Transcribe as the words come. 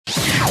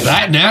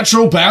That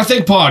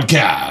Naturopathic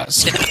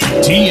Podcast.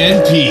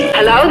 TNP.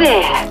 Hello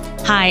there.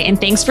 Hi,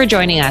 and thanks for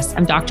joining us.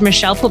 I'm Dr.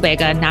 Michelle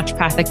Pobega,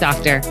 naturopathic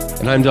doctor.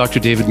 And I'm Dr.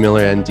 David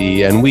Miller,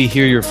 ND, and we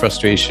hear your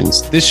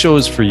frustrations. This show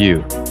is for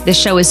you.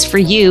 This show is for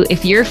you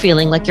if you're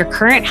feeling like your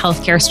current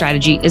healthcare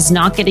strategy is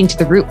not getting to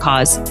the root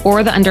cause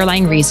or the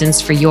underlying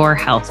reasons for your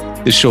health.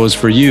 This show is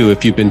for you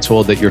if you've been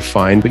told that you're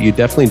fine, but you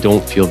definitely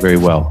don't feel very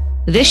well.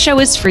 This show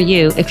is for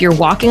you if you're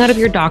walking out of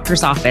your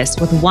doctor's office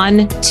with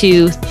 1,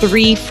 2,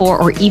 3, 4,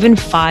 or even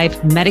 5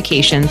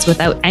 medications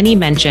without any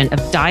mention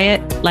of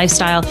diet,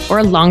 lifestyle, or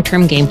a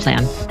long-term game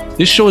plan.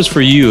 This show is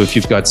for you if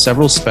you've got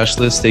several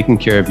specialists taking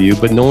care of you,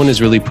 but no one is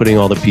really putting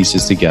all the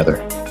pieces together.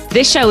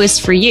 This show is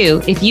for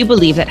you if you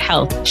believe that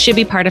health should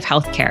be part of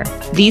healthcare.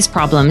 These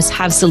problems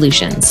have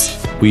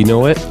solutions. We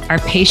know it. Our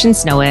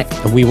patients know it.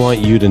 And we want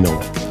you to know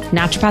it.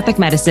 Naturopathic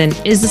medicine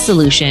is the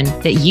solution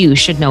that you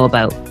should know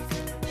about.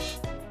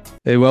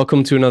 Hey,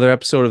 welcome to another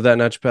episode of That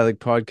Naturopathic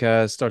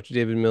Podcast. Dr.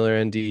 David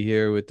Miller, ND,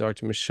 here with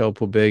Dr. Michelle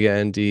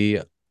Pobega,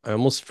 ND. I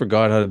almost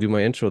forgot how to do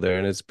my intro there,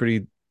 and it's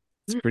pretty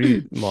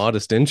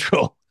modest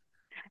intro.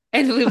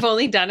 And we've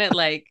only done it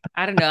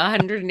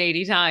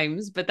 180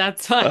 times, but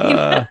that's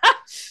fine.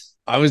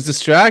 I was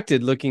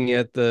distracted looking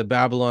at the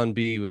Babylon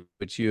Bee,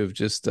 which you have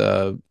just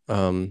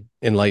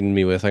enlightened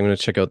me with. I'm going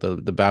to check out the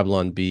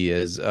Babylon Bee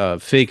as a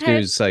fake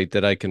news site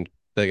that I can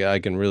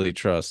really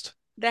trust.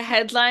 The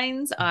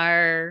headlines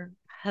are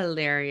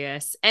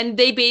hilarious, and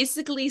they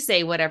basically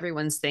say what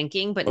everyone's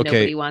thinking, but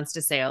nobody wants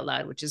to say out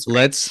loud, which is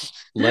great.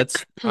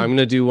 Let's I'm going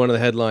to do one of the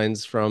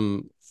headlines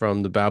from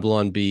the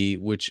Babylon Bee,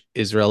 which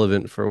is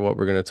relevant for what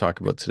we're going to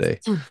talk about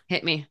today.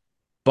 Hit me.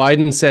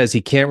 Biden says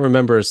he can't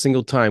remember a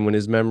single time when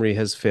his memory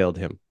has failed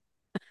him.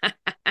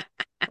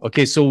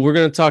 Okay, so we're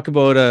going to talk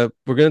about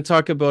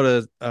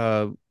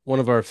one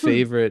of our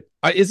favorite.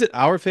 Is it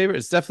our favorite?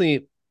 It's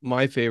definitely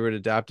my favorite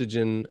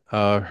adaptogen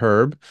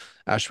herb,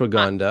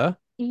 ashwagandha.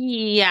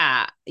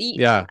 Yeah.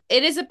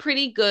 It is a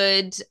pretty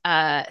good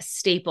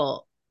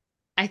staple.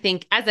 I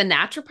think as a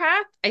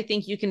naturopath, I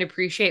think you can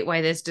appreciate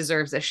why this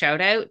deserves a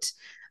shout out.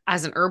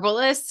 As an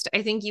herbalist,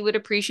 I think you would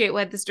appreciate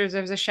why this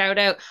deserves a shout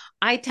out.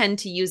 I tend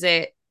to use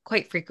it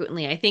quite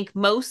frequently. I think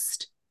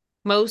most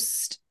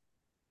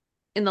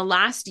in the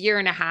last year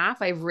and a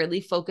half, I've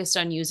really focused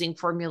on using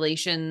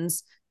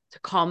formulations to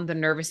calm the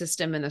nervous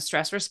system and the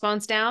stress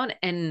response down.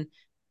 And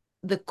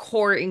the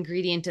core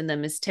ingredient in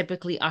them is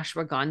typically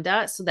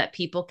ashwagandha so that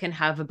people can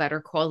have a better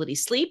quality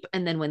sleep.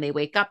 And then when they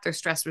wake up, their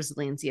stress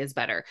resiliency is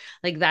better.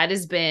 That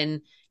has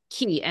been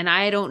key. And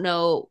I don't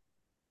know,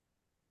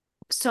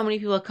 so many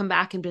people have come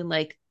back and been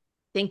like,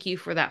 thank you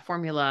for that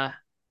formula.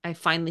 I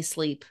finally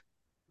sleep.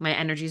 My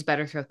energy is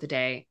better throughout the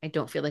day. I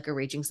don't feel like a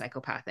raging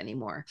psychopath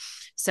anymore.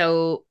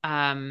 So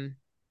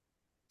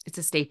it's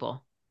a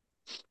staple.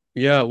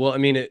 Yeah, well, I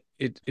mean,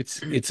 it's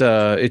in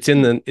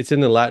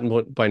the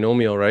Latin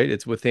binomial, right?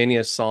 It's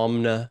Withania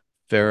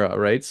somnifera,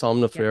 right?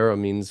 Somnifera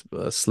means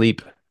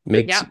sleep,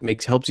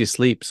 helps you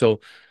sleep.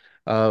 So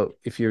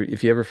if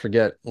you ever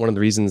forget one of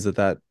the reasons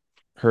that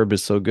herb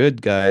is so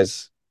good,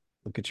 guys,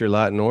 look at your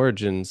Latin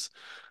origins.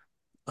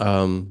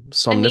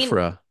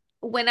 Somnifera.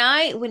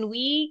 I mean, when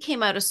we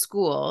came out of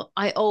school,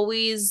 I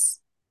always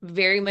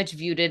very much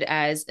viewed it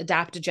as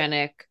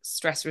adaptogenic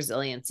stress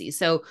resiliency.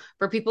 So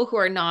for people who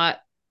are not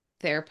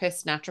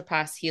therapists,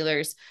 naturopaths,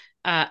 healers,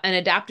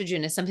 an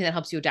adaptogen is something that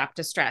helps you adapt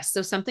to stress.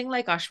 So something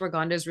like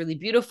ashwagandha is really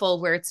beautiful,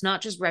 where it's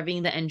not just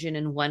revving the engine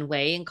in one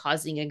way and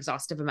causing an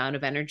exhaustive amount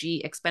of energy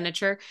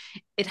expenditure.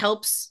 It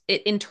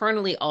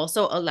internally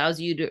also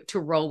allows you to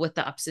roll with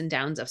the ups and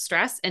downs of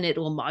stress, and it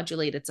will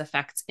modulate its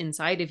effects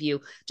inside of you.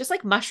 Just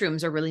like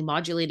mushrooms are really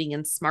modulating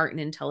and smart and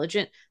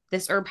intelligent,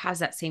 this herb has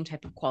that same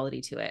type of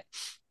quality to it.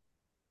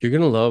 You're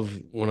going to love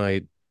when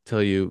I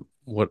tell you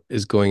what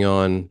is going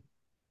on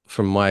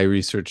from my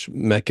research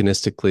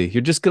mechanistically.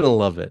 You're just going to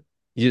love it.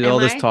 All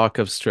this talk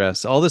of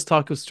stress,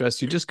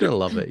 you're just going to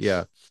love it.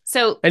 Yeah.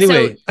 So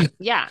anyway,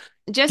 yeah,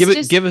 give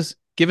us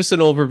an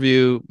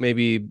overview,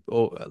 maybe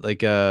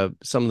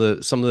some of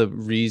the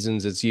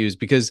reasons it's used,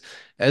 because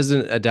as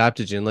an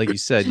adaptogen, like you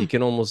said, you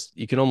can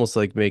almost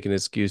like make an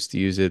excuse to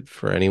use it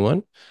for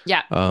anyone.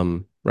 Yeah.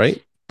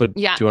 Right. But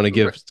do you want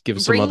to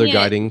give some other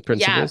guiding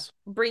principles?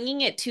 Yeah,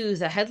 bringing it to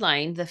the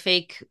headline, the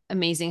fake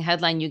amazing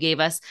headline you gave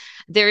us,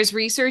 there's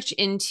research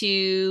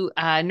into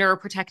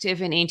neuroprotective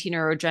and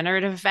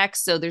anti-neurodegenerative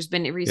effects. So there's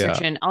been research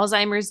in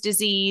Alzheimer's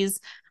disease,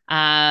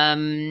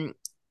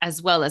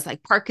 as well as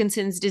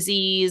Parkinson's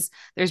disease.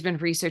 There's been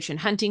research in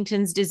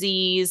Huntington's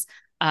disease,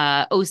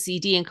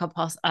 OCD and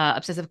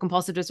obsessive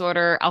compulsive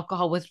disorder,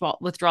 alcohol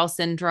withdrawal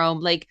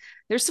syndrome.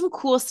 There's some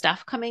cool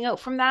stuff coming out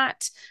from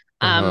that.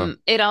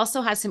 It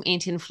also has some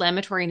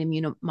anti-inflammatory and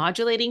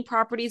immunomodulating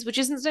properties, which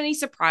isn't any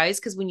surprise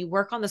because when you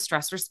work on the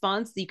stress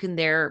response, you can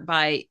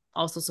thereby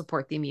also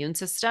support the immune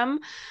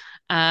system.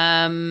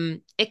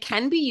 It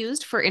can be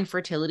used for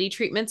infertility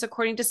treatments,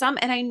 according to some,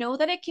 and I know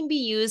that it can be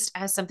used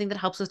as something that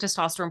helps with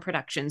testosterone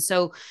production.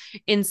 So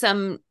in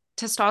some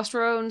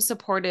testosterone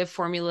supportive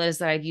formulas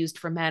that I've used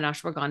for men,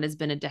 ashwagandha has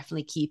been a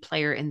definitely key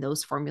player in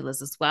those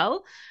formulas as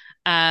well.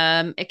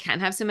 It can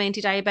have some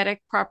anti-diabetic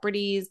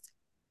properties,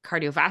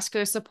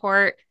 cardiovascular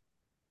support,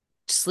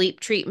 sleep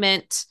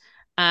treatment,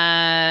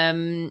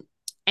 um,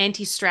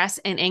 anti-stress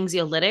and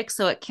anxiolytic.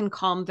 So it can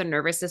calm the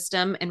nervous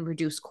system and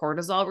reduce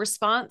cortisol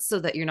response so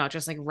that you're not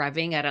just like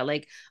revving at a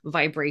like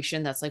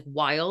vibration that's like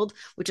wild,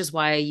 which is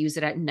why I use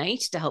it at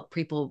night to help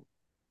people's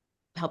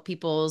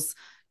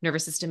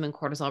nervous system and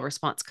cortisol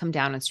response come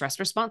down and stress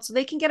response so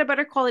they can get a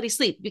better quality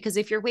sleep. Because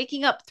if you're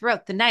waking up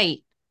throughout the night,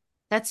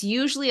 that's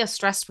usually a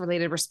stress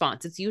related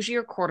response. It's usually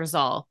your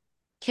cortisol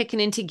kicking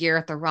into gear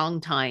at the wrong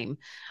time.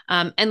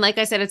 And like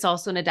I said, it's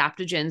also an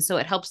adaptogen. So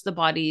it helps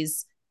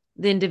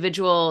the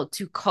individual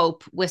to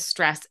cope with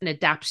stress and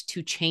adapt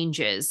to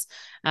changes,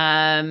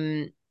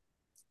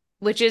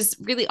 which is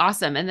really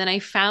awesome. And then I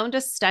found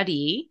a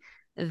study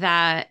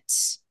that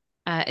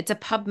it's a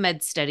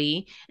PubMed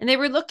study, and they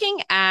were looking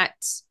at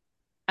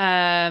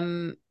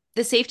um,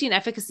 the safety and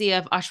efficacy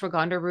of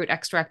ashwagandha root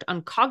extract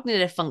on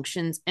cognitive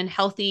functions in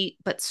healthy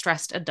but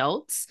stressed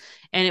adults.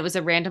 And it was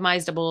a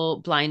randomized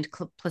double-blind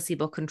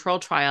placebo control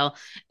trial.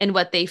 And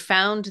what they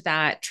found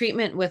that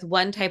treatment with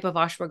one type of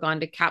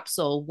ashwagandha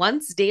capsule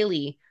once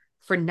daily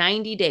for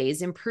 90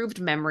 days improved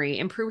memory,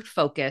 improved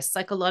focus,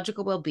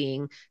 psychological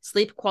well-being,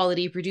 sleep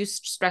quality,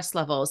 reduced stress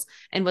levels,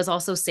 and was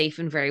also safe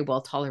and very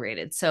well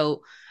tolerated.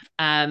 So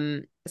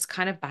it's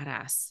kind of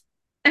badass.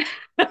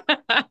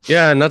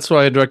 Yeah, and that's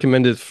why I'd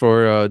recommend it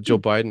for Joe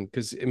Biden,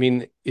 because I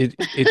mean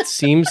it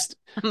seems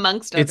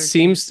Amongst it other things.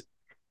 seems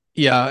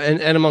yeah,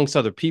 and amongst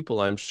other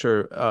people, I'm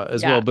sure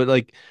as well. Yeah. But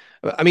like,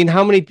 I mean,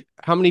 how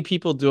many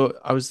people do?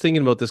 I was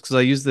thinking about this because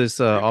I use this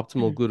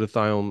optimal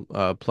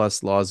glutathione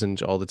plus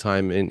lozenge all the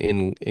time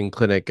in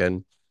clinic,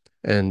 and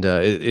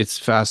it's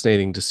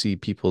fascinating to see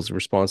people's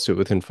response to it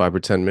within 5 or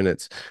 10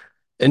 minutes,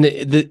 and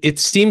it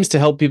seems to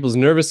help people's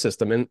nervous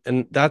system,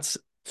 and that's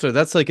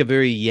like a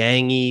very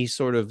yangy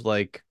sort of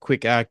like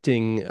quick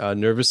acting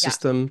nervous Yeah.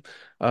 system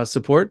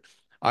support.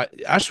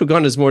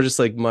 Ashwagandha is more just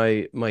like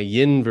my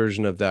yin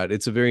version of that.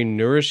 It's a very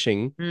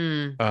nourishing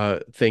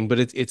Mm. thing, but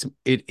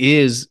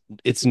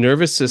its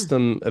nervous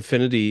system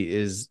affinity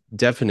is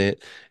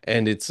definite,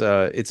 and its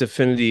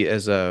affinity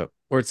as a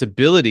or its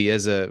ability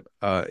as a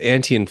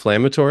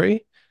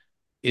anti-inflammatory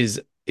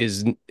is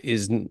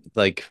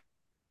like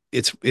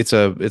it's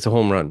a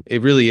home run.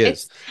 It really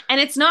is.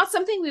 It's not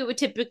something we would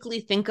typically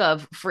think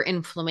of for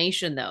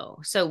inflammation though.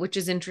 So which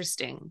is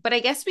interesting. But I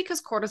guess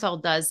because cortisol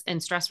does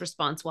and stress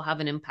response will have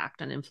an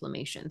impact on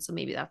inflammation. So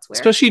maybe that's where.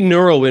 Especially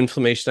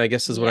neuroinflammation, I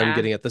guess is what I'm Yeah.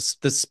 getting at. This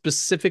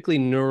specifically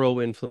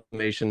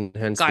neuroinflammation,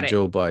 hence the Got it.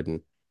 Joe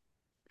Biden.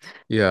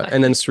 Yeah,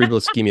 and then cerebral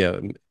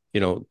ischemia,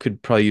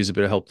 could probably use a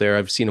bit of help there.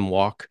 I've seen him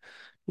walk,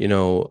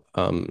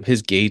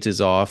 his gait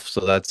is off,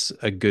 so that's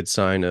a good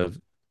sign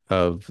of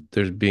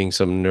there being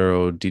some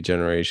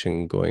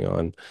neurodegeneration going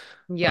on.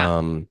 Yeah.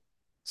 Um,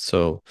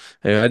 so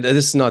anyway,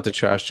 this is not to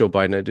trash Joe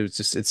Biden.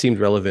 It seemed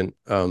relevant.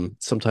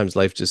 Sometimes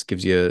life just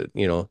gives you,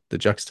 the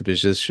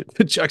juxtaposition,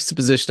 the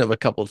juxtaposition of a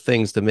couple of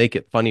things to make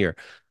it funnier.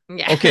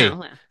 Okay,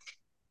 Yeah.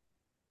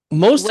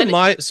 most of What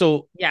my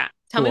so yeah.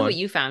 Tell go me what on.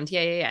 you found.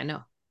 Yeah. No.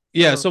 Go,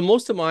 Yeah, go. so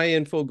most of my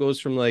info goes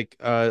from like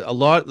a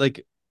lot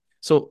like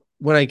so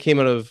when I came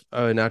out of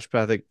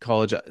naturopathic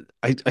college,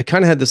 I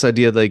kind of had this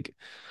idea like,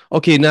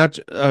 okay,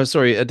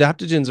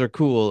 adaptogens are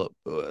cool,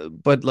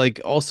 but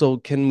like also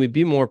can we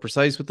be more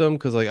precise with them?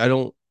 Because like I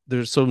don't,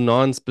 they're so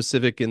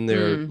non-specific in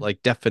their Mm,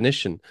 like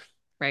definition.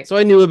 right. So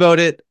I knew about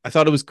it. I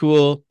thought it was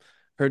cool.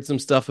 Heard some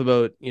stuff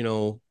about,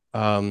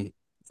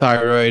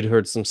 thyroid,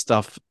 heard some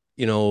stuff,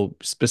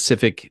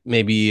 specific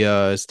maybe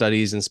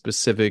studies and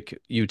specific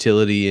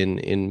utility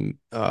in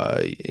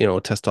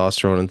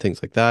testosterone and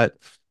things like that.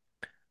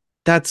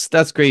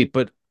 That's great,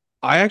 but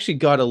I actually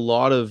got a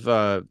lot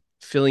of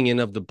filling in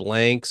of the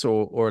blanks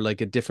or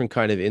like a different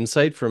kind of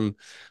insight from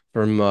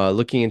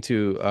looking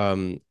into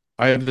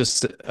I have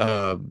this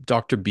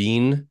Dr.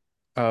 Bean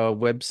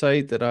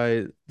website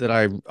that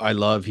I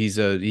love. He's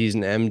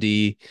an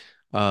MD.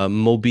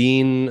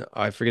 Mobeen,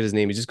 I forget his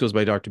name. He just goes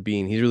by Dr.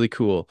 Bean. He's really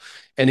cool.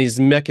 And his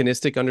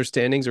mechanistic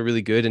understandings are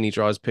really good, and he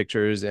draws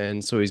pictures,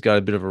 and so he's got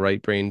a bit of a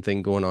right brain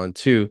thing going on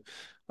too.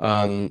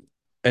 Um,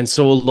 and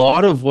so a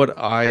lot of what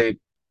I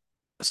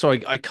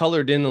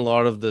colored in a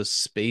lot of the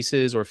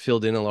spaces or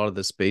filled in a lot of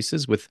the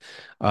spaces with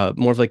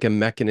more of like a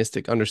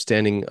mechanistic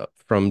understanding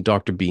from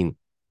Dr. Bean.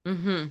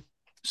 Mm-hmm.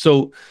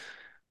 So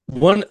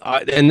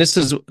and this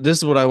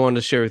is what I wanted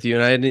to share with you,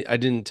 and I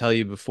didn't tell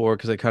you before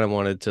because I kind of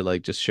wanted to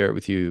like just share it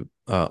with you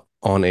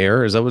on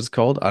air. Is that what it's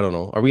called? I don't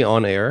know. Are we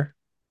on air?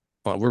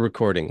 We're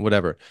recording,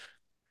 whatever.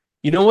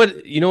 You know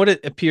what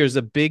it appears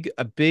a big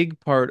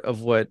part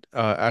of what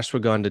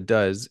ashwagandha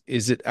does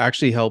is it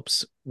actually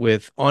helps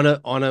with on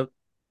a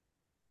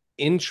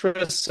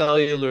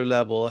intracellular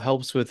level,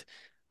 helps with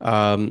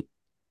um,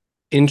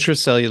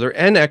 intracellular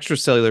and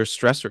extracellular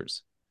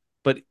stressors.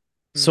 But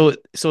Mm.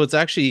 so it's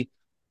actually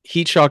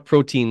heat shock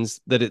proteins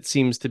that it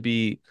seems to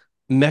be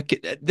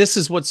this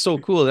is what's so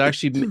cool. It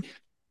actually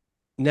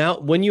now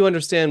when you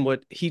understand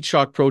what heat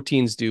shock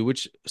proteins do,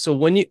 which so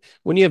when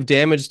you have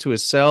damage to a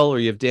cell or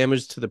you have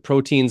damage to the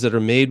proteins that are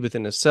made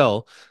within a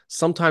cell,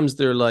 sometimes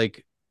they're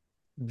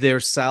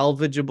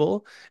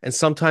salvageable and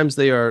sometimes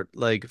they are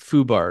like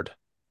foobarred.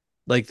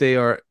 Like they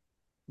are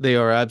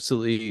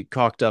absolutely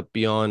cocked up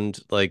beyond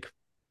like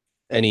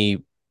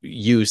any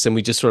use, and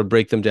we just sort of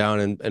break them down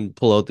and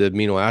pull out the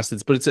amino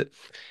acids. But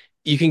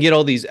you can get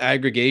all these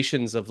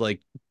aggregations of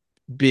like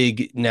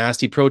big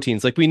nasty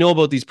proteins. Like we know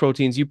about these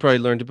proteins. You probably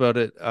learned about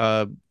it.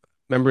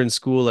 Remember in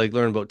school, like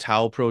learn about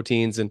tau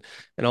proteins and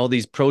all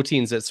these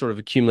proteins that sort of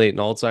accumulate in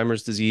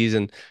Alzheimer's disease,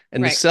 and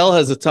the Right. cell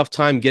has a tough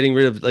time getting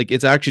rid of, like,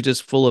 it's actually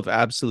just full of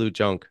absolute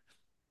junk.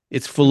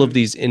 It's full of Mhm.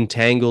 these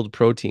entangled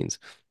proteins.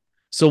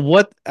 So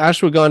what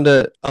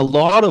ashwagandha, a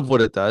lot of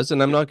what it does,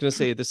 and I'm not going to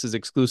say this is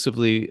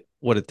exclusively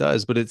what it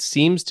does, but it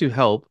seems to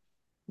help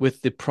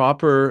with the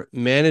proper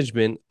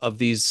management of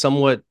these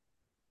somewhat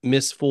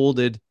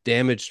misfolded,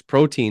 damaged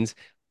proteins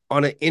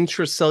on an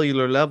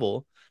intracellular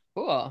level.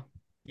 Cool.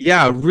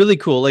 Yeah, really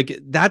cool. Like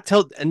that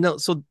and now,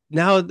 so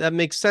now that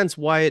makes sense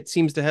why it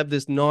seems to have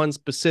this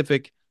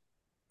non-specific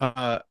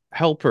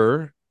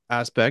helper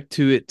aspect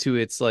to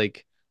its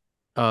like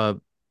uh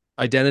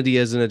identity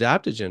as an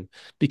adaptogen,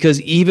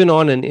 because even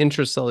on an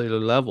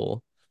intracellular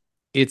level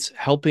it's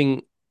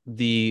helping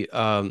the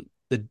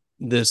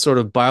sort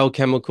of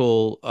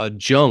biochemical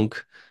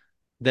junk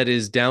that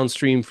is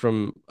downstream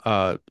from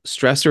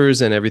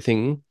stressors and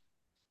everything.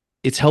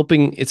 It's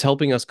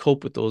helping us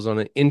cope with those on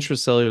an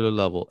intracellular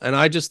level, and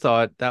I just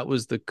thought that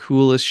was the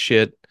coolest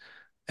shit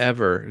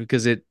ever,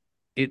 because it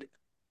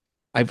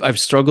I've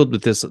struggled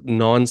with this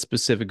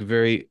non-specific,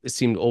 very, it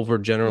seemed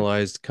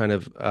overgeneralized kind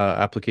of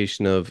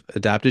application of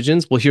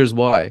adaptogens. Well, here's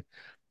why.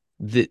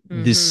 The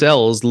Mm-hmm.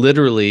 cells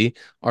literally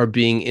are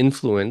being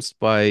influenced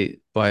by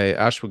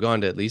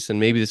ashwagandha, at least, and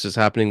maybe this is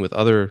happening with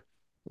other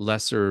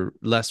less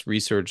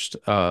researched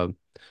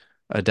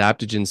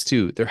adaptogens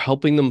too. They're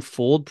helping them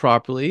fold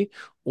properly,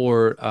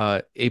 or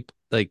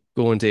like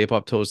go into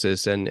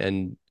apoptosis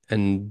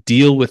and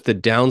deal with the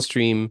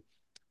downstream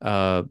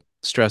uh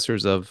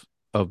stressors of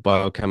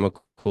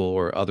biochemical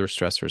or other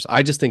stressors.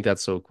 I just think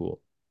that's so cool.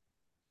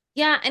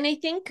 Yeah, and I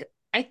think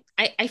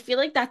I feel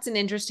like that's an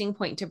interesting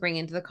point to bring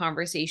into the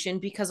conversation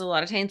because a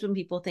lot of times when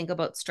people think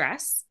about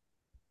stress,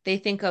 they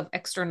think of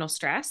external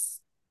stress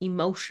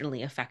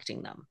emotionally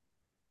affecting them.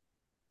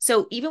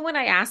 So even when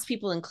I ask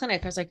people in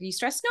clinic, I was like, "Are you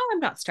stressed?" No, I'm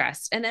not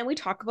stressed. And then we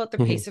talk about the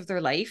Mhm. pace of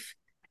their life,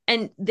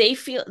 and they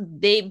feel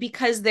they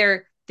because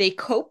they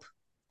cope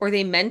or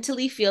they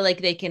mentally feel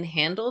like they can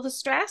handle the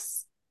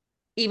stress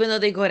even though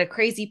they go at a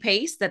crazy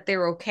pace, that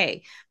they're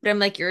okay. But I'm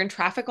like, you're in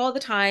traffic all the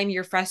time,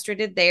 you're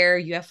frustrated there,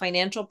 you have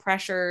financial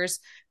pressures,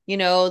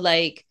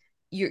 like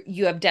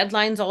you have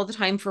deadlines all the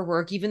time for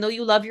work, even though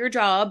you love your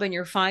job and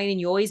you're fine and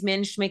you always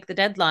manage to make the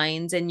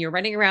deadlines and you're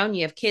running around,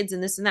 you have kids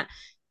and this and that.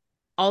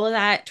 All of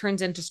that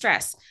turns into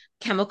stress.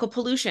 Chemical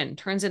pollution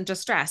turns into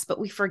stress, but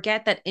we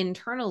forget that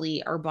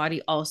internally our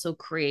body also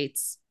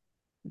creates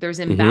there's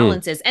Mhm.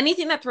 imbalances.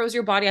 Anything that throws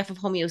your body off of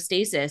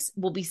homeostasis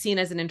will be seen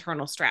as an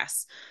internal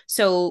stress.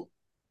 So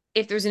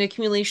if there's an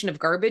accumulation of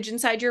garbage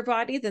inside your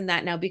body, then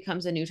that now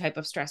becomes a new type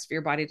of stress for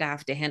your body to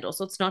have to handle.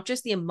 So it's not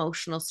just the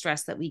emotional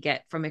stress that we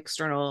get from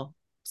external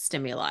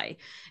stimuli.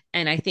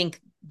 And I think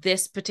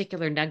this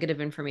particular nugget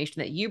of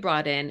information that you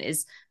brought in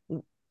is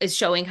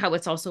showing how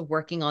it's also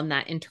working on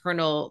that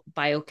internal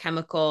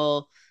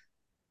biochemical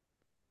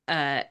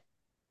uh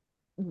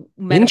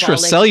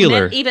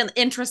Intracellular. even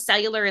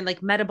intracellular and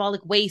like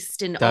metabolic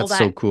waste and all That's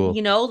so that,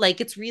 cool. like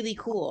it's really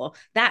cool,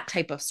 that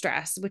type of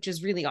stress, which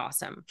is really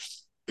awesome.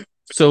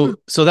 So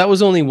that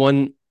was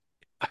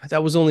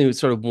only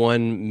sort of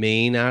one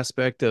main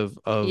aspect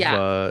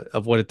Yeah.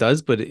 of what it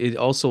does, but it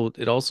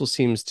also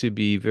seems to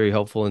be very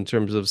helpful in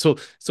terms of, so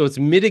it's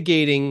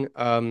mitigating,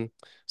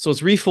 so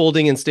it's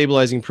refolding and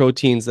stabilizing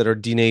proteins that are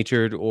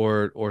denatured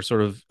or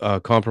sort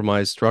of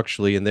compromised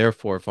structurally and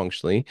therefore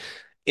functionally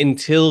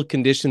until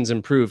conditions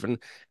improve.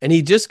 And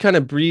he just kind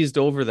of breezed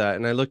over that,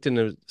 and I looked in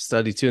a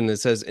study too, and it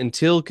says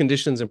until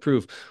conditions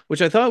improve,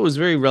 which I thought was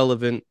very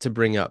relevant to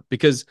bring up,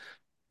 because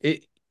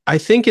it, I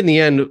think in the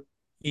end,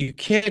 you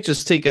can't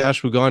just take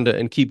ashwagandha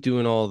and keep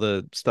doing all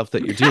the stuff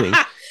that you're doing.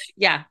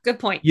 Yeah, good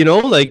point.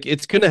 Like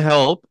it's gonna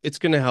help. It's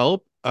gonna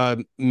help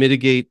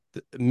mitigate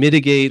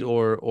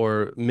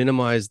or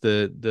minimize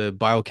the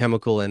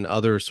biochemical and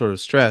other sort of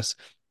stress.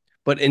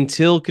 But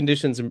until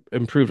conditions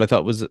improved, I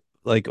thought was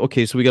like,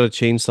 okay, so we got to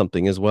change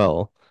something as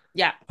well.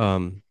 Yeah.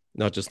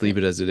 Not just leave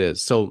it as it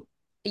is. So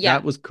Yeah.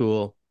 that was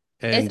cool.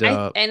 It's,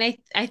 And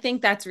I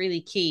think that's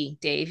really key,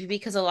 Dave,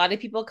 because a lot of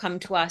people come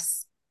to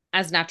us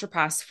as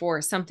naturopaths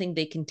for something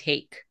they can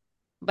take.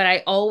 But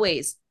I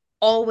always,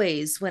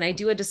 when I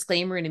do a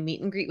disclaimer in a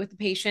meet and greet with the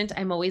patient,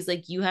 I'm always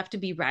like, you have to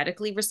be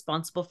radically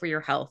responsible for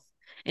your health.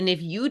 And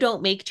if you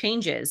don't make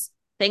changes,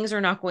 things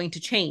are not going to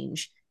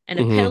change. And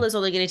a pill mhm. is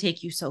only going to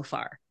take you so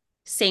far.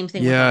 Same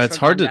thing with Yeah,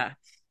 ashwagandha.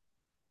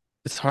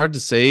 it's hard to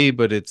say,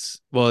 but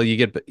it's, well,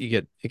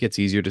 it gets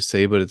easier to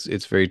say, but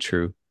it's very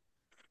true.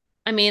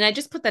 I mean, I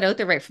just put that out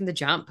there right from the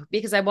jump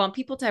because I want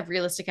people to have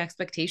realistic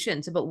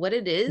expectations about what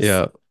it is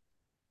Yeah.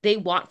 they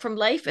want from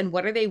life and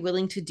what are they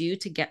willing to do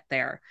to get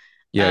there.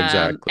 Yeah, And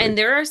exactly.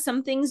 there are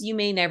some things you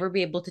may never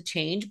be able to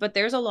change, but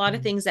there's a lot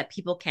of Mhm. things that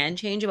people can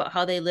change about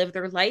how they live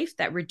their life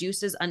that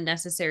reduces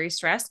unnecessary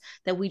stress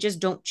that we just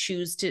don't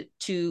choose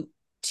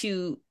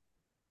to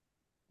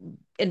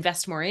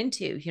invest more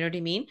into. You know what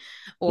I mean?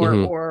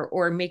 Mhm.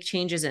 Or make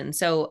changes in.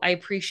 So I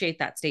appreciate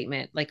that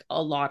statement like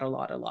a lot, a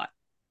lot, a lot.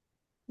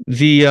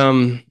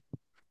 The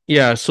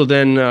Yeah, so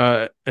then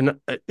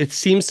it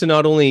seems to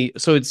not only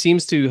so it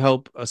seems to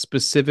help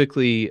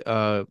specifically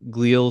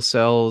glial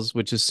cells,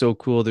 which is so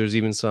cool. There's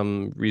even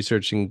some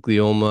research in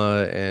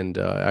glioma and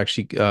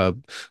actually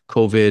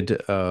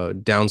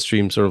COVID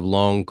downstream sort of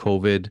long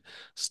COVID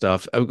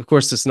stuff. Of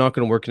course, it's not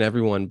going to work in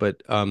everyone,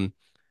 but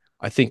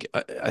I think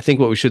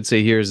what we should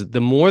say here is that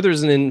the more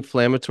there's an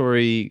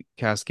inflammatory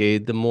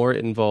cascade, the more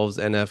it involves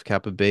NF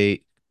kappa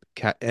beta,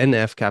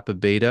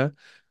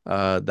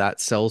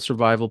 that cell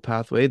survival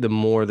pathway, the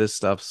more this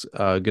stuff's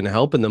going to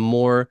help, and the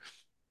more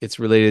it's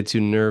related to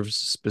nerves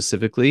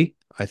specifically.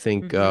 I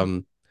think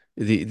Mm-hmm.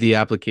 the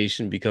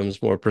application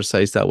becomes more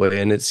precise that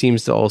way, and it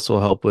seems to also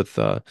help with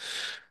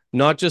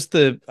not just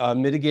the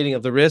mitigating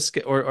of the risk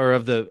or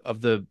of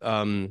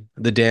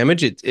the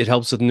damage. It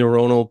helps with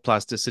neuronal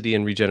plasticity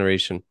and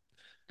regeneration.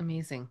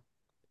 Amazing.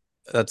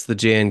 That's the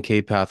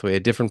JNK pathway, a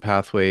different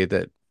pathway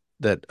that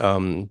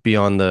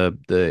beyond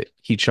the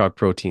heat shock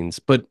proteins.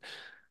 But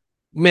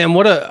man,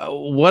 what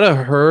a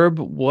herb,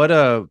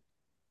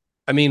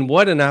 I mean,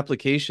 what an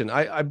application.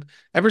 I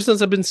ever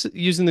since I've been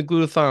using the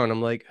glutathione,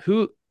 I'm like,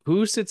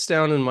 who sits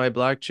down in my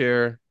black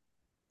chair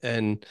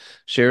and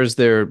shares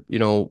their,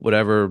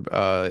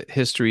 whatever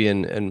history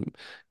and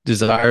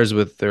desires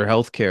with their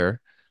healthcare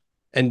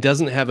and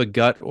doesn't have a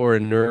gut or a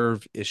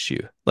nerve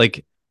issue.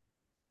 Like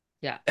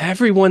Yeah,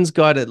 everyone's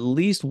got at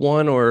least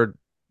one or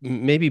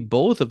maybe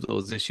both of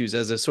those issues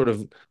as a sort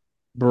of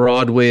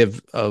broad way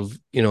of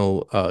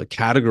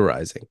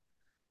categorizing.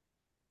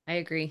 I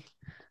agree.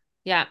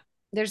 Yeah.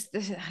 There's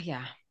this,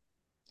 yeah,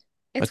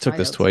 I it's took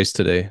this wild. twice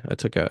today. I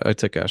took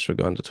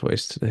ashwagandha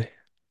twice today.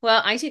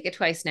 Well, I take it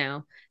twice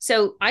now.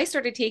 So I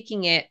started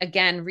taking it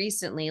again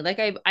recently. Like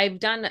I've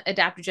done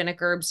adaptogenic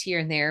herbs here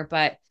and there,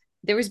 but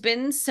there has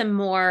been some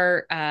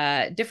more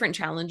different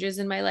challenges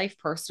in my life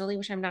personally,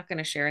 which I'm not going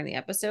to share in the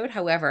episode.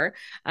 However,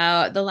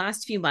 the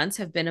last few months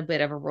have been a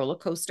bit of a roller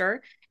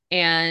coaster.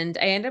 And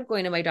I ended up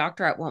going to my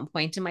doctor at one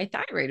point, and my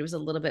thyroid was a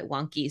little bit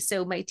wonky.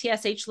 So my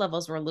TSH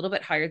levels were a little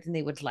bit higher than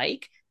they would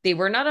like. They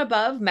were not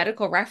above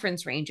medical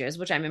reference ranges,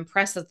 which I'm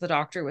impressed that the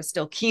doctor was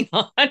still keen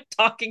on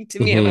talking to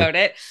me Hmm. about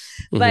it.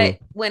 Hmm. But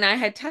when I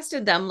had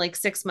tested them like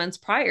 6 months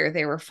prior,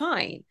 they were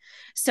fine.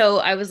 So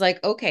I was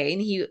like, okay.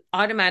 And he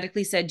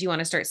automatically said, do you want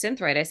to start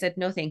Synthroid? I said,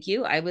 no, thank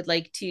you. I would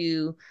like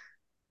to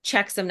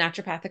check some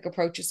naturopathic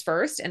approaches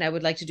first. And I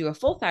would like to do a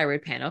full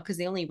thyroid panel because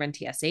they only run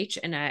TSH.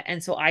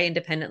 And so I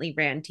independently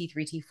ran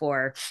T3,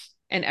 T4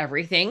 and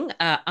everything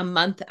a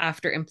month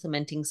after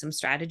implementing some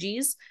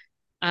strategies.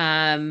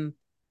 Um,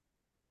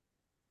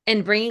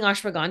 and bringing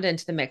ashwagandha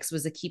into the mix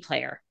was a key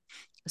player.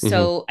 Hmm.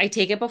 So I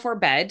take it before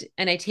bed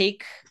and I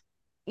take,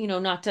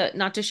 not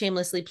to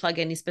shamelessly plug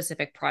any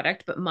specific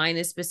product, but mine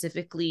is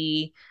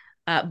specifically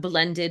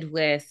blended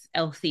with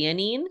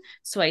L-theanine.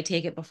 So I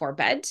take it before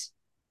bed.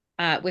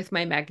 With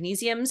my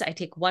magnesiums, I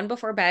take one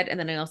before bed, and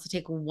then I also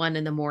take one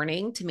in the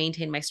morning to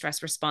maintain my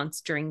stress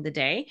response during the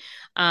day.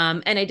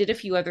 And I did a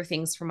few other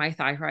things for my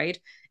thyroid.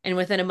 And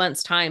within a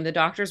month's time, the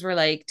doctors were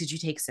like, "Did you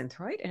take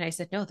Synthroid?" And I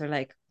said, "No." They're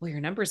like, "Well,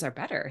 your numbers are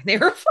better." They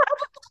were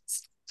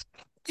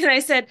and I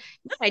said,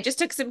 no, I just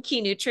took some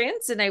key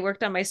nutrients and I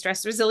worked on my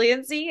stress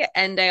resiliency.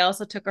 And I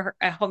also took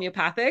a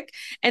homeopathic.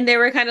 And they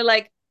were kind of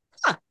like,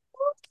 huh,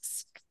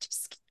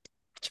 just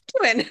what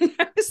you doing? And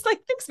I was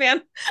like, thanks,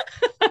 man.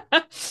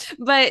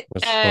 But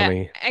That's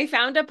funny. I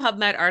found a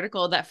PubMed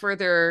article that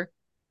further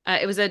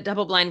it was a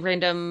double-blind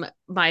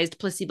randomized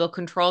placebo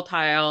control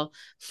trial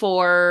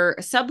for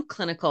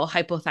subclinical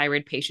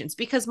hypothyroid patients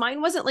because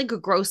mine wasn't like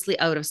grossly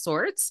out of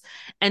sorts.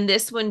 And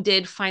this one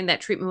did find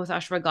that treatment with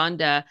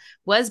ashwagandha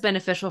was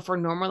beneficial for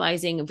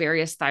normalizing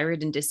various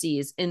thyroid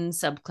indices in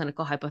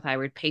subclinical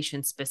hypothyroid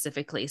patients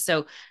specifically.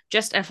 So,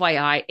 just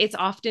FYI, it's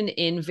often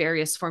in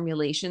various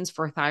formulations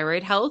for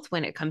thyroid health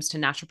when it comes to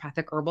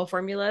naturopathic herbal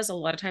formulas. A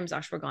lot of times,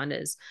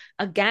 ashwagandha is,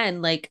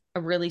 again, like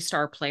a really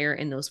star player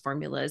in those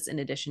formulas in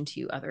addition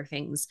to other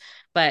things.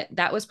 But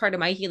that was part of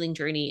my healing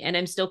journey, and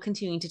I'm still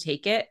continuing to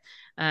take it.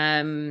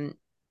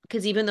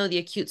 Because even though the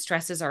acute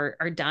stresses are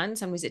done,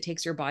 sometimes it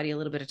takes your body a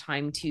little bit of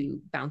time to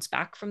bounce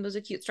back from those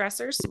acute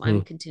stressors. So I'm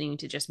Hmm. continuing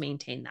to just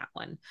maintain that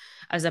one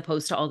as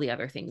opposed to all the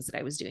other things that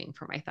I was doing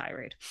for my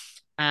thyroid.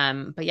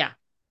 But yeah,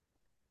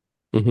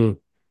 Hmm.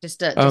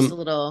 just a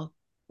little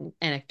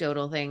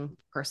anecdotal thing,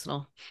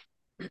 personal.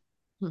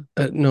 Hmm.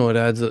 No, it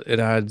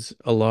adds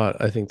a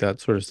lot. I think that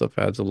sort of stuff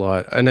adds a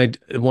lot. And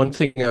one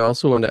thing I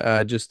also want to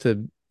add just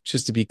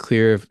to be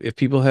clear, if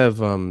people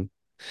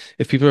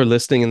are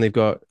listening and they've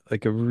got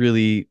like a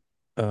really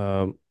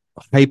um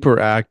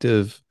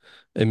hyperactive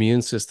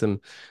immune system,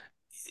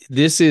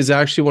 this is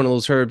actually one of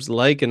those herbs,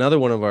 like another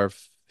one of our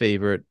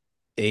favorite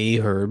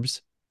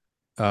herbs,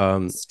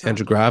 Strongyx.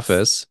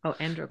 andrographis. Oh,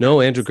 No,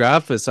 andrographis.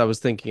 andrographis I was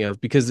thinking of,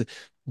 because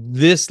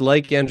this,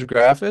 like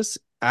andrographis,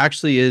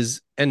 actually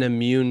is an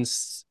immune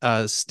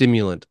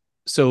stimulant.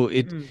 So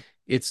Mm.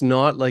 it's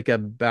not like a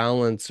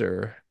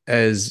balancer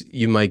as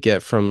you might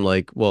get from,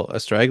 like, well,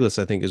 astragalus,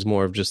 I think, is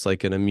more of just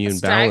like an immune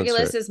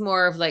balancer. Astragalus is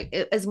more of like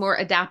is more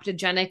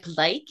adaptogenic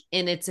like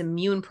in its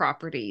immune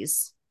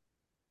properties,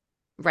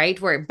 right?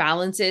 Where it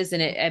balances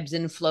and it ebbs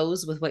and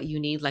flows with what you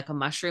need, like a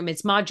mushroom.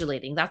 It's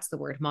modulating. That's the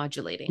word,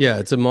 modulating. Yeah,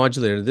 it's a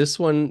modulator. This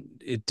one,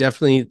 it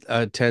definitely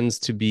tends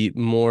to be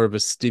more of a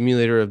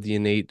stimulator of the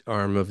innate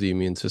arm of the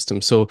immune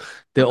system. So Okay.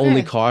 the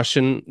only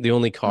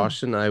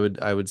caution I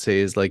would say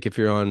is, like, if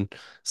you're on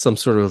some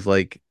sort of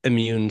like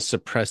immune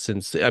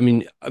suppressants. I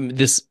mean,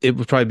 this, it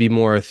would probably be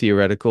more a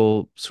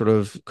theoretical sort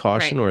of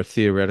caution Right. or a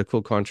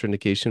theoretical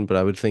contraindication, but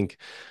I would think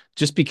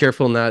just be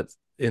careful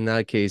in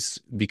that case,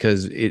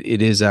 because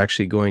it is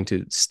actually going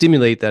to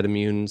stimulate that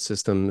immune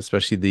system,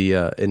 especially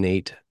the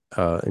innate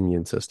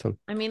immune system.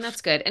 I mean,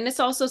 that's good. And it's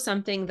also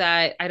something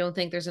that I don't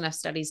think there's enough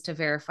studies to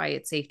verify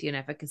its safety and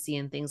efficacy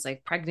in things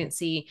like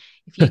pregnancy.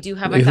 If you do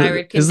have a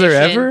thyroid Is there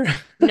condition, ever?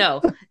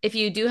 no, if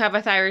you do have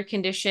a thyroid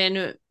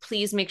condition,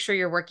 please make sure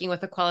you're working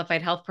with a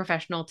qualified health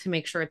professional to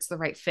make sure it's the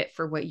right fit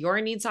for what your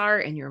needs are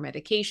and your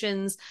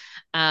medications.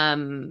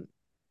 Um,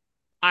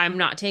 I'm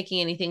not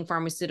taking anything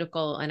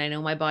pharmaceutical and I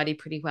know my body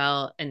pretty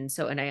well. And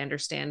I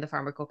understand the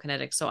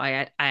pharmacokinetics. So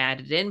I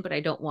added in, but I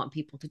don't want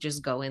people to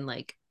just go and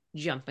like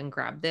jump and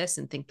grab this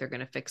and think they're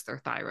going to fix their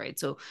thyroid.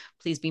 So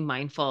please be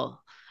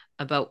mindful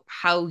about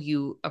how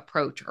you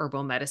approach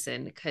herbal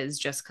medicine, because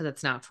just because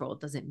it's natural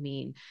doesn't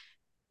mean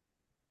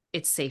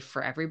it's safe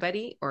for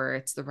everybody or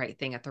it's the right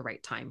thing at the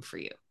right time for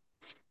you.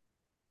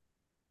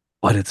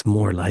 But it's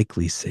more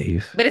likely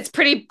safe. But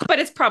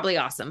it's probably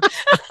awesome.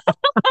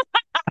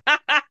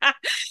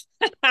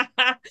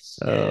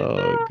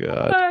 Oh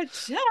God.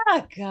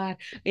 Oh, God.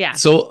 Yeah.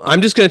 So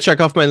I'm just gonna check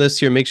off my list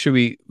here, make sure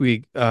we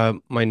my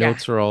Yeah.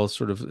 notes are all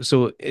sort of,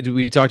 so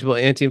we talked about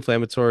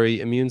anti-inflammatory,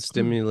 immune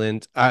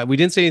stimulant. We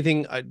didn't say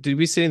anything. Did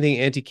we say anything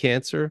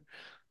anti-cancer?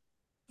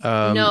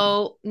 Um,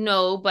 No,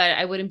 no, but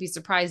I wouldn't be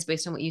surprised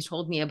based on what you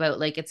told me about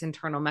like its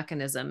internal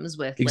mechanisms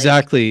with like,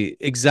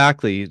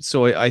 exactly.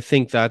 So I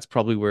think that's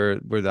probably where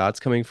that's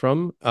coming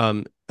from.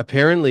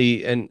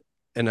 Apparently, and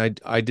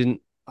I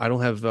don't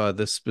have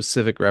the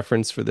specific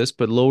reference for this,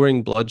 but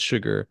lowering blood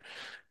sugar.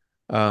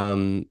 yeah,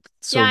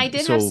 So I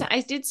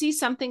did see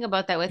something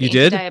about that with you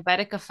did?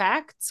 anti-diabetic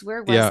effects.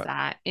 Where was Yeah.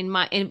 that?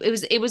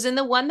 It was in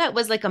the one that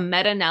was like a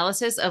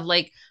meta-analysis of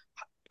like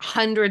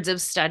hundreds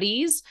of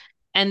studies.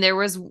 And there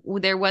was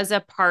a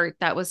part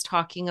that was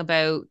talking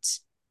about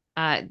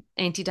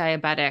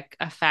anti-diabetic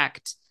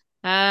effect.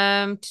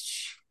 Um,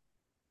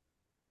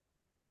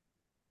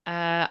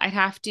 I'd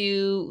have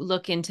to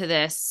look into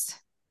this.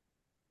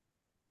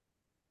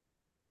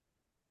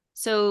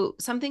 So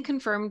something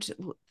confirmed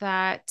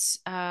that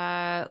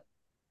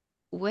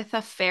with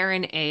a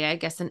ferrin A, I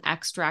guess an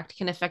extract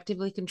can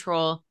effectively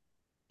control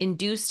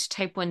induced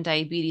type 1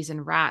 diabetes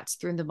in rats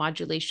through the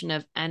modulation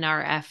of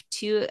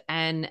NRF2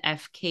 and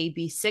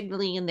FKB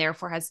signaling, and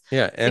therefore has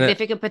Yeah,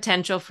 significant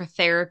potential for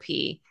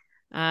therapy.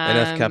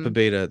 NF kappa Um,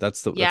 beta.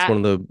 That's yeah, one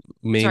of the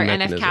main sorry,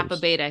 NF kappa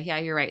mechanisms. beta. Yeah,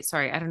 you're right.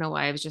 Sorry, I don't know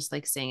why I was just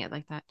like saying it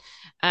like that.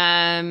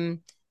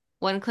 Um,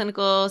 One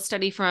clinical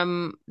study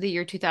from the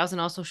year 2000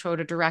 also showed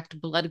a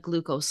direct blood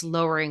glucose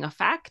lowering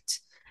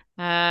effect.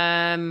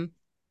 Um,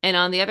 and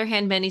on the other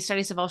hand, many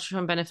studies have also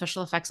shown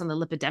beneficial effects on the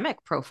lipidemic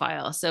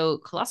profile, so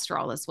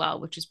cholesterol as well,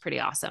 which is pretty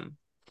awesome.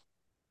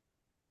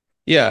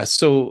 Yeah,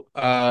 so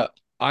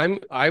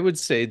I would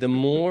say the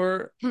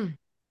more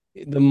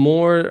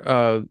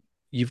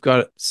you've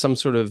got some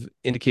sort of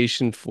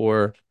indication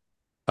for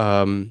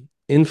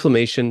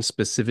inflammation,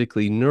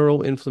 specifically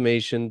neural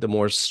inflammation, the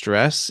more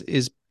stress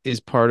is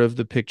part of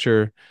the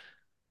picture.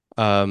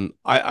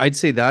 I'd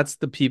say that's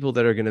the people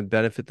that are going to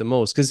benefit the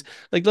most, because,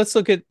 like, let's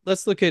look at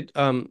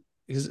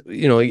because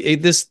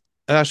this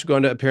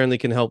ashwagandha apparently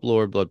can help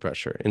lower blood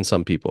pressure in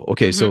some people.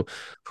 Okay, Mm-hmm. so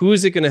who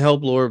is it going to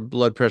help lower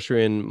blood pressure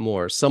in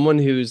more? Someone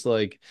who's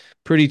like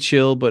pretty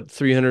chill but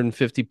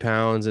 350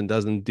 pounds and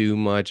doesn't do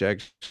much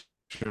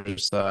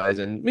exercise,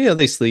 and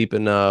they sleep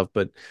enough,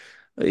 but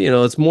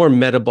it's more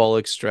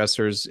metabolic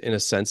stressors in a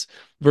sense,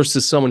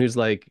 versus someone who's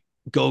like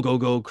go go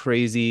go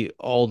crazy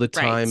all the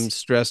Right. time,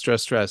 stress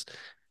stress stress.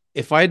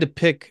 If I had to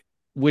pick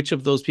which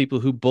of those people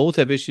who both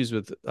have issues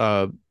with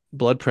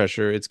blood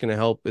pressure, it's going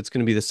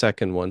to be the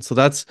second one. So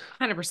that's,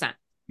 100%.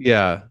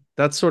 yeah,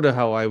 that's sort of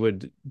how I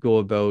would go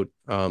about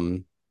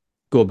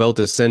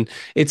this. And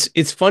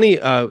it's funny,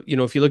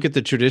 if you look at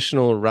the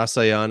traditional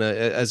rasayana,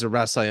 as a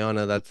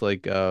rasayana, that's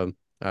like, I'm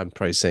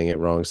probably saying it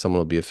wrong, someone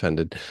will be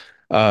offended.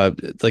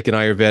 Like an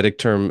Ayurvedic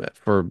term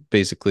for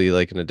basically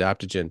like an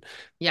adaptogen.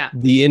 Yeah.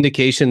 The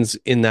indications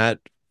in that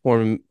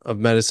form of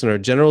medicine are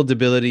general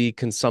debility,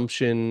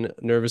 consumption,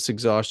 nervous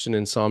exhaustion,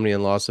 insomnia,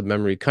 and loss of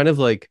memory, kind of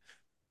like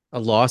a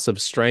loss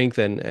of strength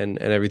and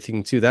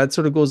everything too. That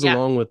sort of goes Yeah.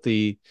 along with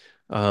the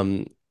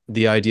um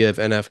the idea of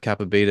NF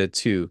kappa beta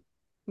too.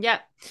 Yeah.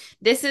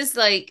 This is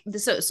like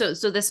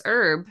so this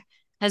herb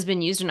has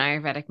been used in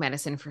Ayurvedic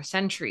medicine for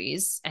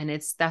centuries, and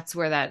that's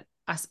where that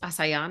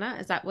asayana,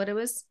 is that what it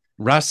was?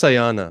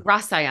 Rasayana.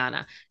 Rasayana.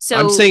 I'm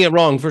So, saying it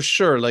wrong for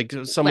sure. Like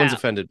someone's well,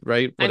 offended,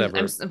 right? I'm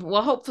Whatever.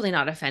 well, hopefully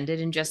not offended,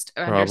 and just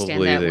understand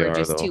Probably that they we're are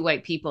just two though.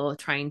 white people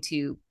trying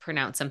to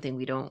pronounce something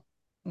we don't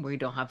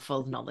have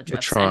full knowledge We're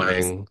of. So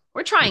anyways, trying. we're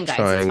We're trying, guys. It's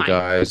trying, fine.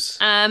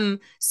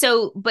 guys.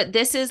 So, but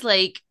this is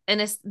like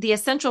the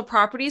essential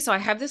properties. So I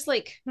have this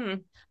like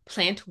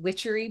plant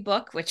witchery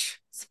book, which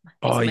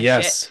Oh is my shit,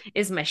 yes.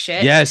 is my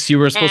shit. Yes, you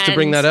were supposed to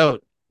bring And that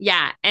out.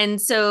 yeah.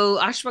 And so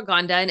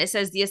Ashwagandha, and it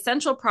says the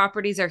essential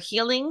properties are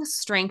healing,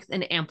 strength,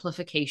 and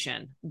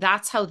amplification.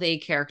 That's how they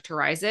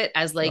characterize it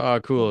as like Oh,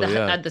 cool.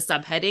 Yeah. the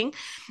subheading.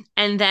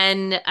 And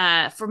then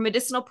for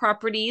medicinal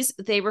properties,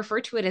 they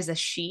refer to it as a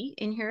she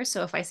in here.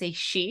 So if I say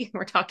she,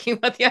 we're talking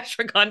about the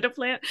ashwagandha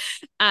plant.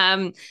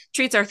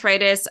 Treats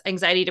arthritis,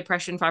 anxiety,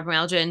 depression,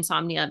 fibromyalgia,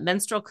 insomnia,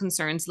 menstrual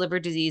concerns, liver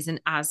disease,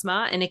 and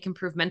asthma. And it can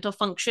improve mental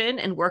function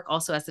and work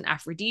also as an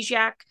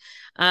aphrodisiac.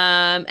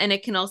 And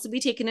it can also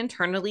be taken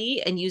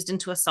internally and used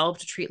into a salve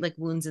to treat like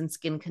wounds and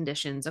skin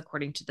conditions,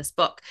 according to this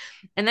book.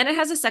 And then it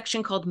has a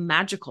section called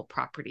magical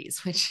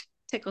properties, which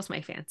tickles my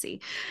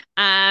fancy.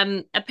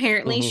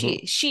 Apparently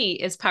she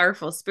is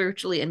powerful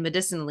spiritually and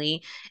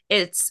medicinally.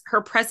 It's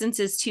her presence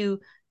is to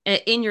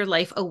in your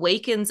life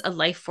awakens a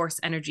life force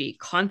energy,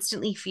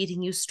 constantly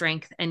feeding you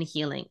strength and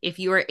healing. If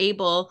you are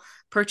able,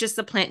 purchase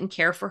the plant and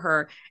care for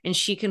her, and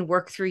she can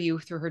work through you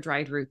through her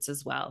dried roots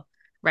as well.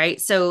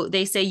 Right. So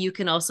they say you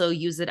can also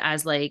use it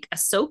as like a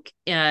soak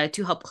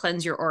to help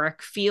cleanse your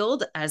auric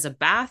field, as a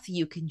bath.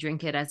 You can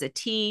drink it as a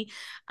tea.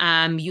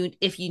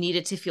 If you need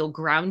it to feel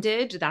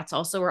grounded, that's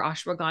also where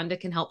ashwagandha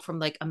can help from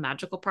like a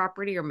magical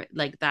property or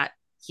like that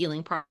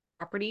healing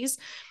properties.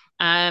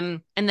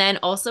 And then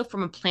also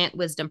from a plant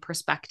wisdom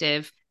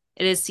perspective,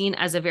 it is seen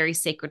as a very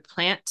sacred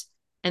plant,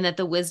 and that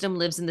the wisdom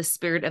lives in the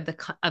spirit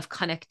of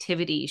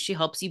connectivity. She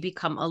helps you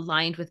become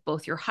aligned with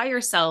both your higher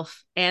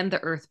self and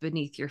the earth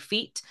beneath your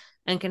feet,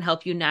 and can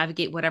help you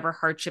navigate whatever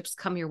hardships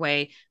come your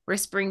way,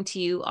 whispering to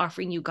you,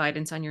 offering you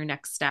guidance on your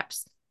next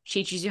steps. She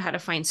teaches you how to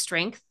find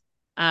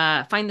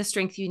the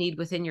strength you need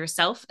within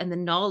yourself, and the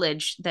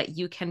knowledge that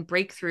you can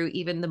break through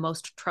even the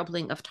most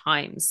troubling of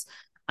times.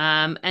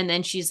 And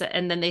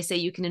then they say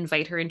you can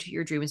invite her into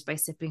your dreams by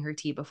sipping her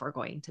tea before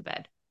going to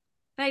bed.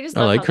 And I just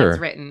I love how like that's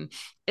her. written.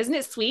 Isn't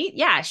it sweet?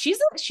 Yeah, she's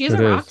It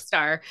a rock is.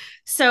 star.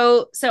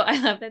 So I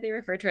love that they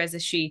refer to her as a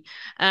she.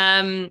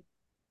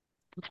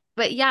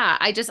 But yeah,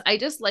 I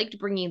just liked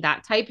bringing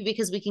that type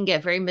because we can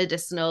get very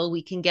medicinal,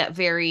 we can get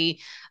very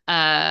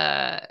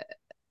uh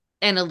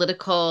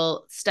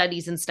analytical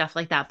studies and stuff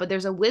like that, but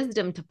there's a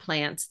wisdom to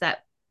plants that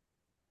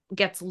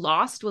gets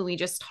lost when we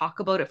just talk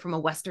about it from a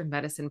Western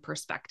medicine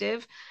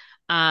perspective.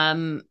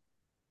 um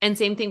and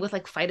same thing with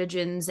like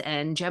phytogens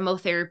and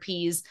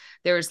gemotherapies.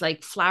 There's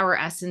like flower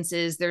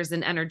essences. There's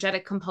an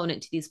energetic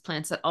component to these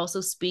plants that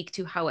also speak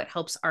to how it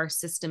helps our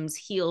systems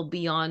heal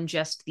beyond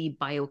just the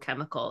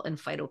biochemical and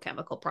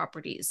phytochemical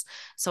properties.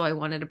 So I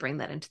wanted to bring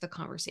that into the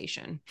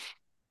conversation.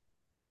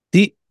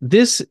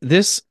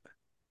 This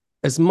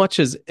as much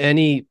as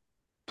any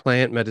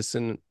plant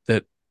medicine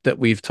that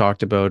we've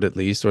talked about, at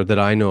least, or that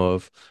I know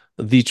of,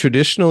 the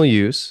traditional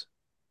use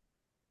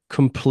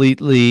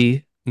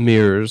completely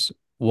mirrors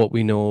what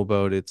we know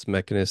about its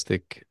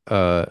mechanistic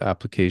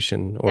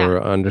application Yeah.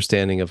 or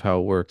understanding of how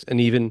it works. And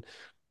even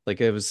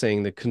like I was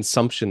saying, the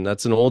consumption,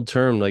 that's an old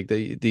term. Like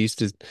they used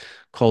to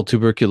call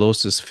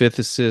tuberculosis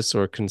phthisis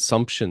or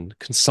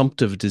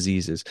consumptive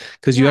diseases,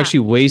 because you Yeah. actually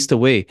waste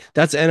away.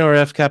 That's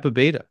NRF kappa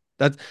beta.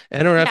 That's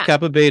NRF Yeah.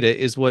 kappa beta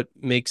is what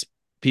makes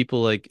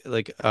people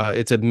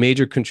it's a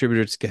major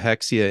contributor to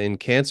cachexia in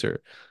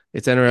cancer.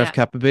 It's NRF Yeah.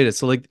 kappa beta.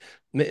 So like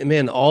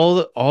man, all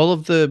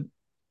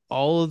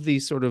of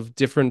these sort of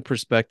different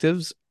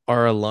perspectives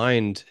are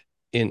aligned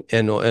in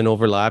and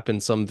overlap in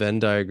some Venn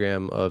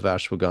diagram of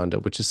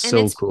ashwagandha, which is And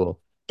so it's cool.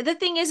 the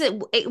thing is,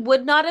 it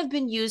would not have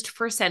been used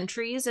for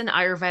centuries in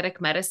Ayurvedic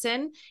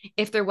medicine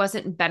if there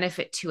wasn't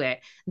benefit to it.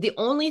 The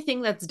only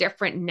thing that's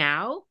different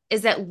now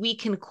is that we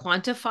can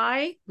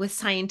quantify with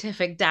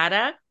scientific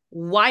data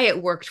why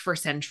it worked for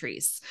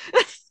centuries.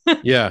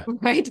 Yeah.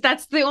 Right?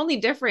 That's the only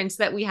difference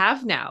that we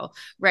have now,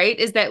 right?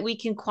 Is that we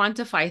can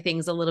quantify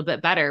things a little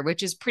bit better,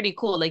 which is pretty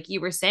cool. Like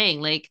you were saying,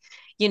 like,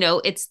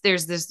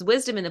 there's this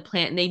wisdom in the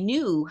plant and they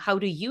knew how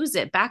to use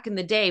it back in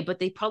the day, but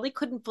they probably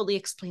couldn't fully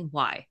explain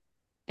why.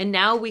 And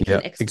now we can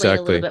Yeah, explain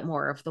a little exactly. bit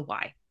more of the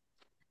why.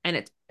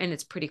 And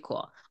it's pretty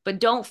cool. But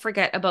don't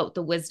forget about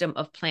the wisdom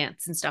of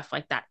plants and stuff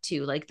like that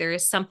too. Like there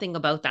is something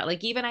about that.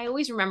 Like even I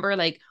always remember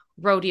like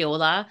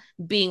rhodiola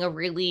being a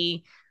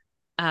really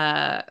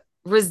uh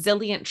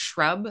resilient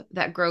shrub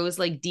that grows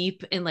like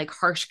deep in like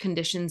harsh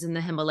conditions in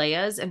the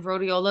Himalayas, and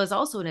rhodiola is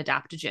also an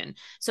adaptogen.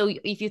 So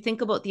if you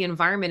think about the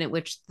environment in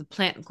which the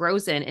plant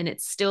grows in and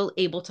it's still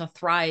able to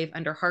thrive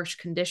under harsh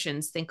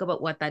conditions, think about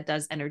what that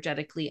does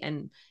energetically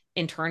and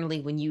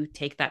internally when you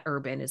take that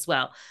herb in as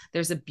well.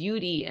 There's a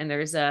beauty and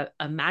there's a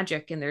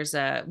magic and there's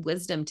a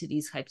wisdom to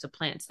these types of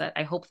plants that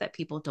I hope that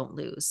people don't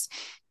lose.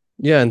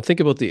 Yeah, and think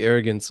about the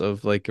arrogance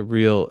of like a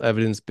real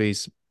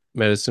evidence-based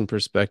medicine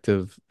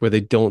perspective where they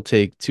don't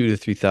take 2 to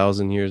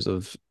 3,000 years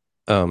of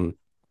um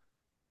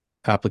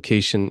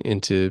application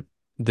into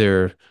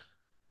their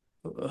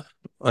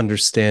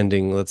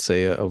understanding, let's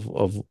say,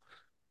 of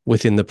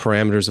within the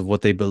parameters of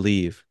what they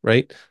believe,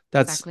 right?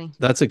 That's Exactly.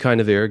 that's a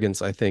kind of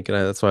arrogance, I think, and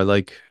that's why I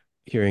like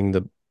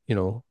hearing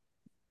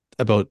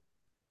about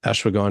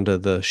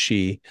ashwagandha, the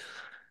she,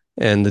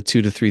 and the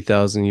 2 to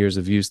 3,000 years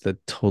of use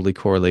that totally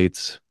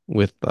correlates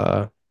with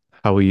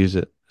how we use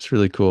it. It's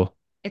really cool.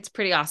 It's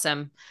pretty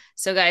awesome.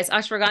 So guys,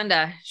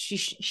 ashwagandha,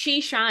 she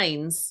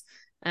shines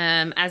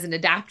as an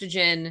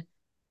adaptogen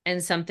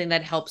and something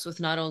that helps with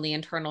not only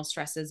internal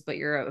stresses but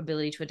your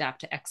ability to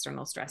adapt to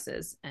external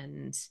stresses,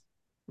 and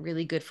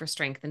really good for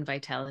strength and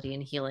vitality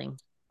and healing.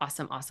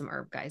 Awesome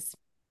herb, guys.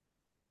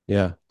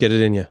 Yeah, get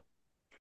it in you.